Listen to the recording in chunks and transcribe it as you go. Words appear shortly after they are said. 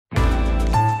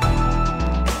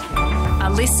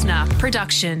listener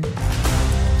production.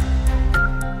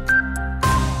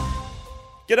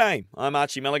 G'day, I'm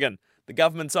Archie Milligan. The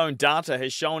government's own data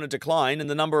has shown a decline in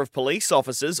the number of police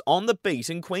officers on the beat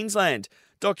in Queensland.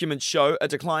 Documents show a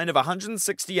decline of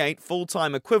 168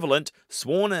 full-time equivalent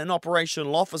sworn-in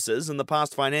operational officers in the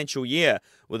past financial year,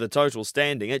 with a total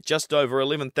standing at just over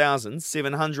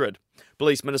 11,700.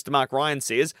 Police Minister Mark Ryan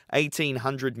says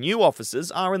 1,800 new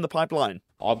officers are in the pipeline.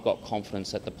 I've got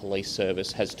confidence that the police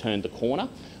service has turned the corner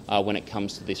when it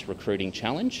comes to this recruiting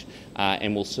challenge,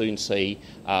 and we'll soon see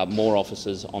more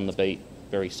officers on the beat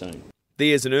very soon.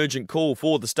 There's an urgent call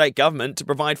for the state government to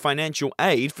provide financial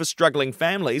aid for struggling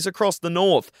families across the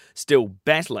north, still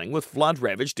battling with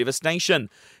flood-ravaged devastation.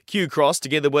 Q Cross,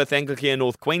 together with Anglicare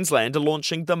North Queensland, are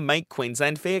launching the Make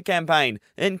Queensland Fair campaign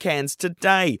in Cairns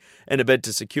today, in a bid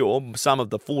to secure some of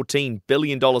the $14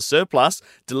 billion surplus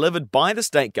delivered by the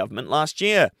state government last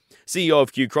year. CEO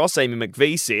of Q Cross, Amy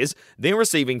McVie, says they're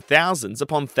receiving thousands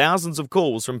upon thousands of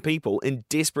calls from people in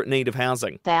desperate need of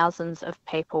housing. Thousands of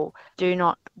people do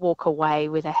not walk away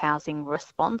with a housing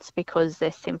response because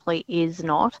there simply is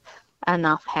not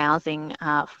enough housing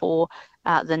for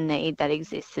the need that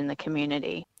exists in the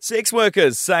community. Sex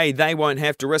workers say they won't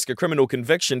have to risk a criminal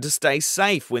conviction to stay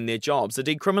safe when their jobs are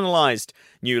decriminalised.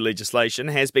 New legislation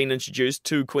has been introduced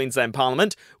to Queensland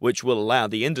Parliament, which will allow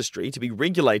the industry to be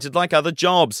regulated like other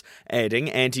jobs, adding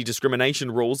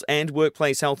anti-discrimination rules and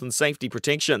workplace health and safety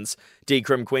protections.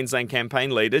 Decrim Queensland campaign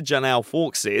leader Janelle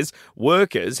Fawkes says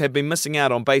workers have been missing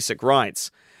out on basic rights.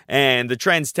 And the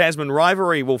Trans-Tasman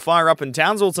rivalry will fire up in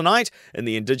Townsville tonight in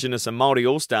the Indigenous and Māori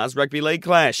All-Stars Rugby League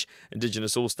clash.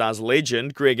 Indigenous All-Stars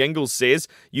legend Greg Ingles says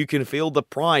you can feel the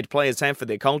pride players have for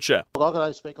their culture. I can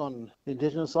only speak on the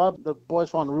Indigenous side. The boys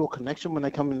find a real connection when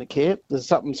they come into camp. There's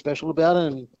something special about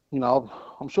it, and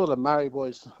I'm sure the Māori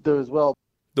boys do as well.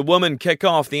 The women kick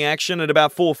off the action at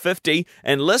about 4:50,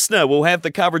 and Listener will have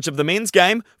the coverage of the men's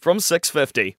game from 6:50.